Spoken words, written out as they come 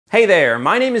Hey there,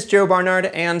 my name is Joe Barnard,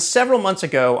 and several months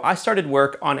ago I started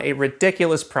work on a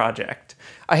ridiculous project.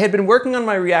 I had been working on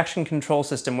my reaction control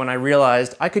system when I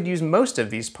realized I could use most of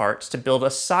these parts to build a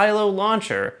silo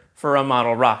launcher for a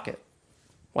model rocket.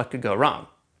 What could go wrong?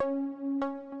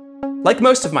 Like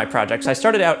most of my projects, I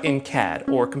started out in CAD,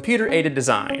 or computer-aided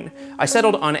design. I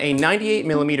settled on a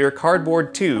 98mm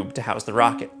cardboard tube to house the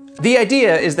rocket. The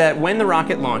idea is that when the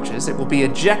rocket launches, it will be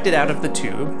ejected out of the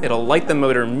tube, it'll light the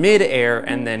motor mid-air,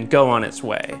 and then go on its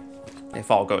way,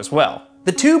 if all goes well.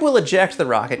 The tube will eject the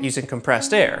rocket using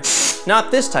compressed air.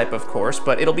 Not this type, of course,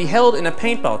 but it'll be held in a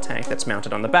paintball tank that's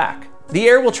mounted on the back. The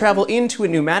air will travel into a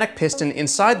pneumatic piston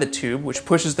inside the tube, which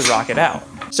pushes the rocket out.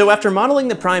 So after modeling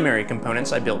the primary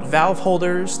components, I built valve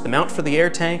holders, the mount for the air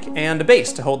tank, and a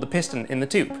base to hold the piston in the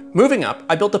tube. Moving up,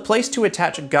 I built a place to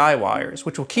attach guy wires,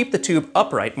 which will keep the tube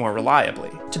upright more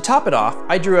reliably. To top it off,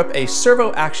 I drew up a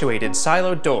servo-actuated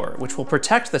silo door, which will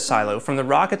protect the silo from the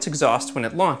rocket's exhaust when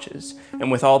it launches. And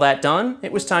with all that done,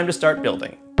 it was time to start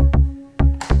building.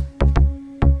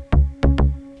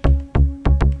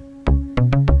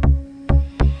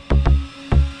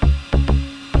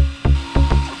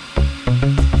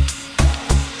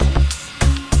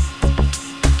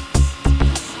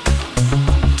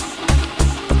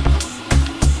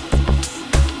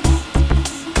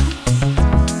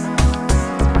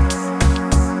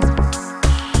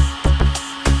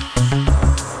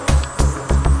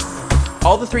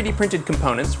 All the 3D printed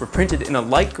components were printed in a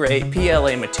light gray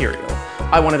PLA material.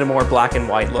 I wanted a more black and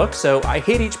white look, so I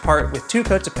hit each part with 2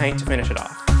 coats of paint to finish it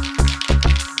off.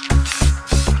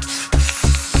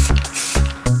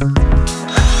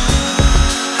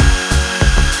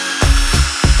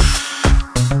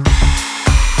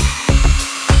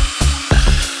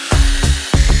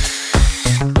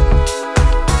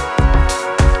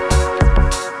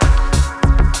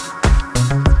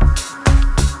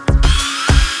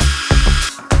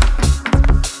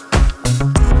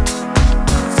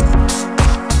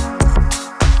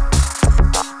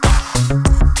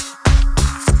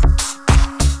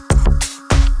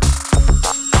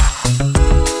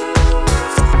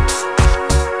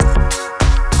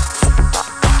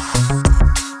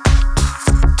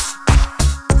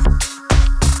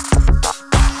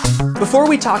 Before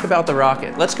we talk about the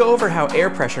rocket, let's go over how air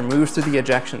pressure moves through the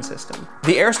ejection system.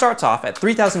 The air starts off at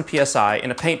 3000 psi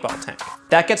in a paintball tank.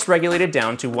 That gets regulated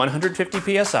down to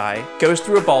 150 psi, goes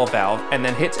through a ball valve, and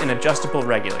then hits an adjustable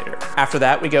regulator. After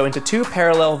that, we go into 2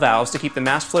 parallel valves to keep the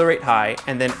mass flow rate high,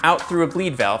 and then out through a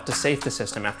bleed valve to safe the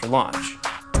system after launch.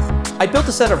 I built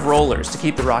a set of rollers to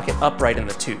keep the rocket upright in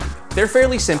the tube. They're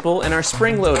fairly simple and are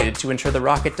spring-loaded to ensure the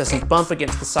rocket doesn't bump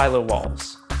against the silo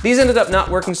walls. These ended up not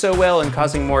working so well and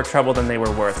causing more trouble than they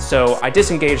were worth, so I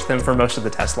disengaged them for most of the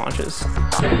test launches.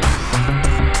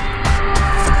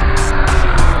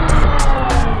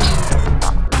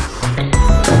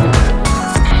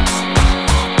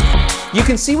 You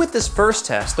can see with this first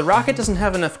test, the rocket doesn't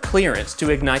have enough clearance to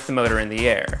ignite the motor in the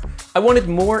air. I wanted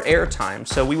more air time,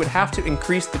 so we would have to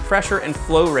increase the pressure and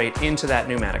flow rate into that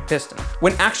pneumatic piston.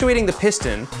 When actuating the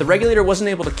piston, the regulator wasn't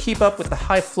able to keep up with the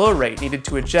high flow rate needed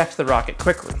to eject the rocket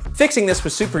quickly. Fixing this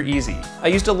was super easy. I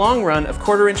used a long run of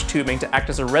 1/4-inch tubing to act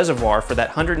as a reservoir for that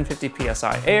 150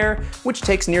 psi air, which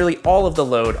takes nearly all of the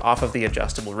load off of the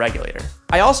adjustable regulator.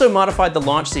 I also modified the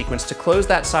launch sequence to close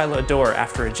that silo door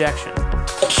after ejection.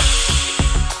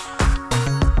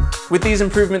 With these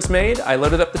improvements made, I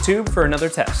loaded up the tube for another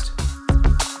test.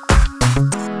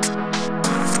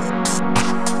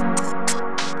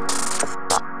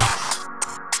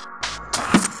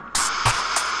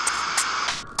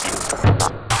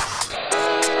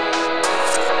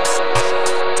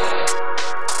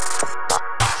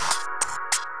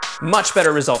 Much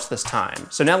better results this time.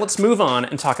 So now let's move on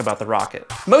and talk about the rocket.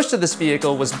 Most of this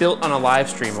vehicle was built on a live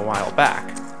stream a while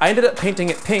back. I ended up painting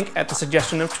it pink at the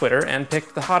suggestion of Twitter and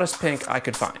picked the hottest pink I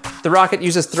could find. The rocket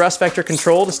uses thrust vector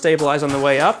control to stabilize on the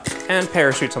way up and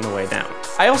parachutes on the way down.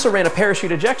 I also ran a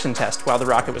parachute ejection test while the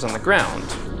rocket was on the ground.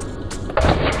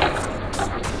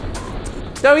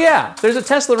 Oh yeah, there's a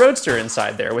Tesla Roadster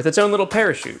inside there with its own little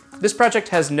parachute. This project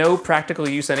has no practical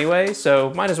use anyway,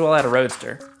 so might as well add a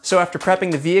Roadster. So after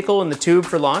prepping the vehicle and the tube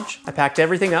for launch, I packed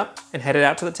everything up and headed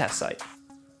out to the test site.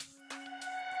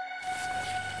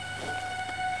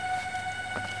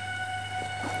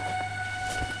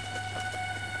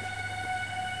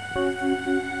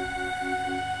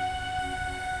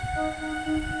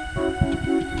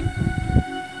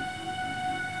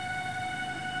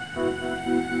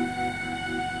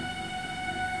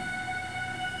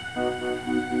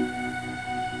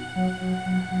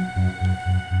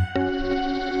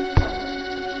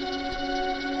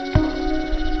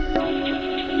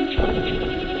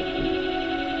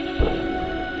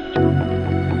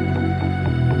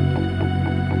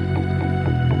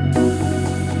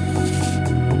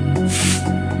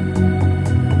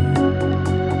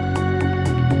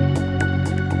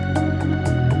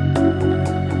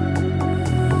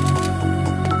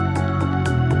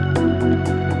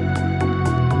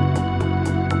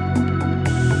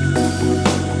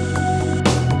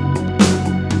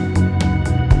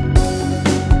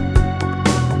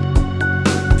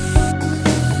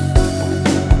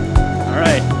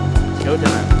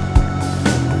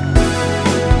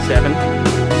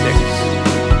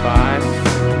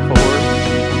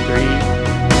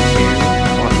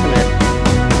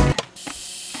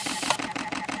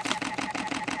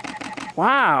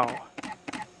 Wow.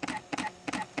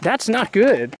 That's not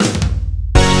good.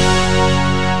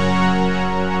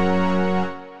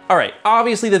 All right,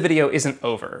 obviously the video isn't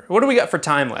over. What do we got for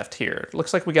time left here?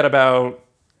 Looks like we got about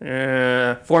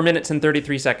 4 minutes and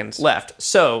 33 seconds left.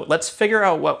 So let's figure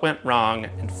out what went wrong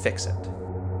and fix it.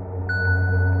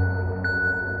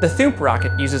 The Thoomp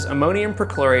rocket uses ammonium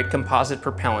perchlorate composite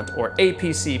propellant, or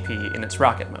APCP, in its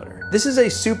rocket motor. This is a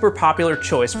super popular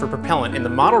choice for propellant in the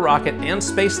model rocket and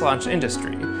space launch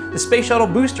industry. The space shuttle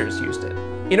boosters used it.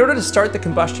 In order to start the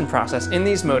combustion process in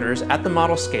these motors at the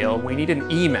model scale, we need an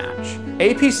E-match.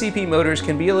 APCP motors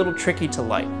can be a little tricky to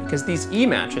light because these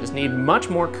E-matches need much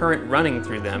more current running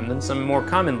through them than some more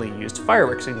commonly used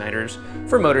fireworks igniters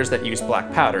for motors that use black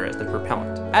powder as the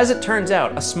propellant. As it turns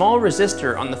out, a small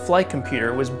resistor on the flight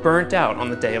computer was burnt out on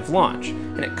the day of launch,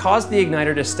 and it caused the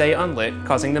igniter to stay unlit,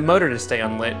 causing the motor to stay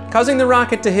unlit, causing the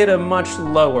rocket to hit a much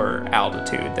lower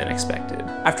altitude than expected.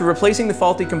 After replacing the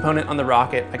faulty component on the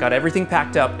rocket, I got everything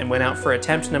packed up and went out for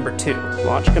attempt number 2.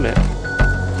 Launch commit.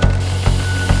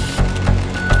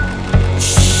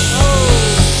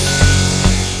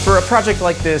 For a project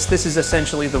like this is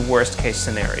essentially the worst case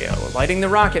scenario. Lighting the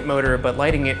rocket motor, but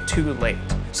lighting it too late.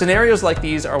 Scenarios like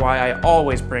these are why I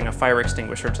always bring a fire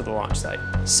extinguisher to the launch site.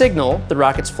 Signal, the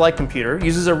rocket's flight computer,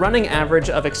 uses a running average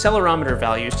of accelerometer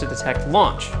values to detect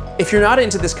launch. If you're not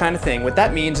into this kind of thing, what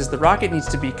that means is the rocket needs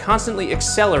to be constantly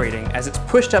accelerating as it's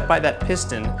pushed up by that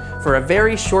piston for a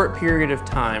very short period of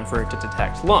time for it to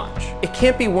detect launch. It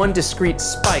can't be one discrete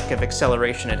spike of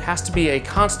acceleration, it has to be a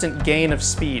constant gain of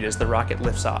speed as the rocket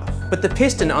lifts off. But the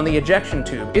piston on the ejection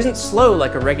tube isn't slow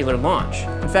like a regular launch.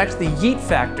 In fact, the yeet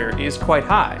factor is quite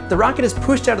high. The rocket is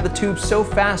pushed out of the tube so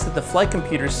fast that the flight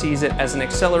computer sees it as an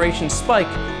acceleration spike,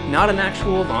 not an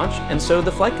actual launch, and so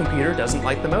the flight computer doesn't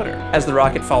light the motor. As the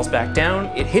rocket falls back down,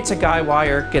 it hits a guy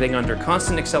wire, getting under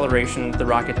constant acceleration, the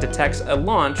rocket detects a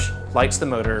launch, lights the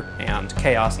motor, and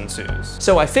chaos ensues.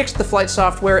 So I fixed the flight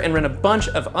software and ran a bunch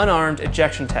of unarmed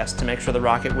ejection tests to make sure the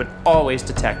rocket would always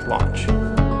detect launch.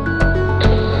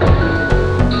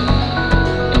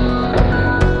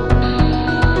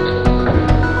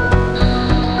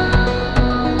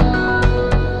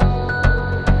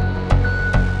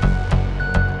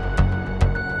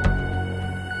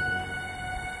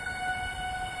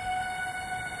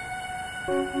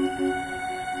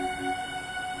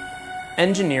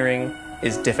 Engineering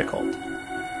is difficult.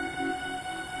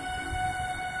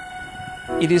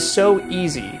 It is so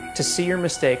easy to see your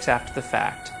mistakes after the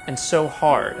fact, and so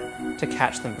hard to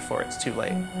catch them before it's too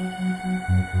late.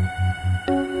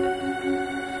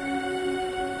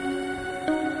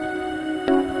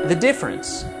 The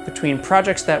difference between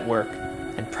projects that work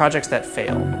and projects that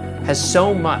fail has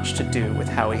so much to do with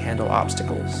how we handle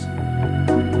obstacles.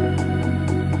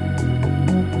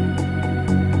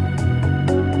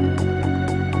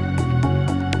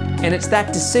 And it's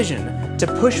that decision to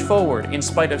push forward in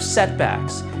spite of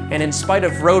setbacks, and in spite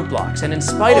of roadblocks, and in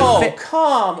spite of— Oh,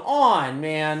 come on,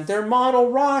 man. They're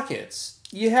model rockets.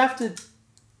 You have to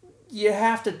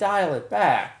dial it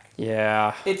back.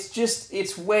 Yeah.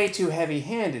 It's way too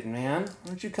heavy-handed, man. Why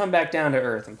don't you come back down to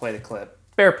earth and play the clip?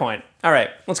 Fair point. All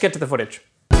right, let's get to the footage.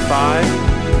 5,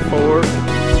 4,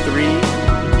 3,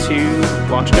 2,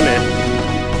 launch commit.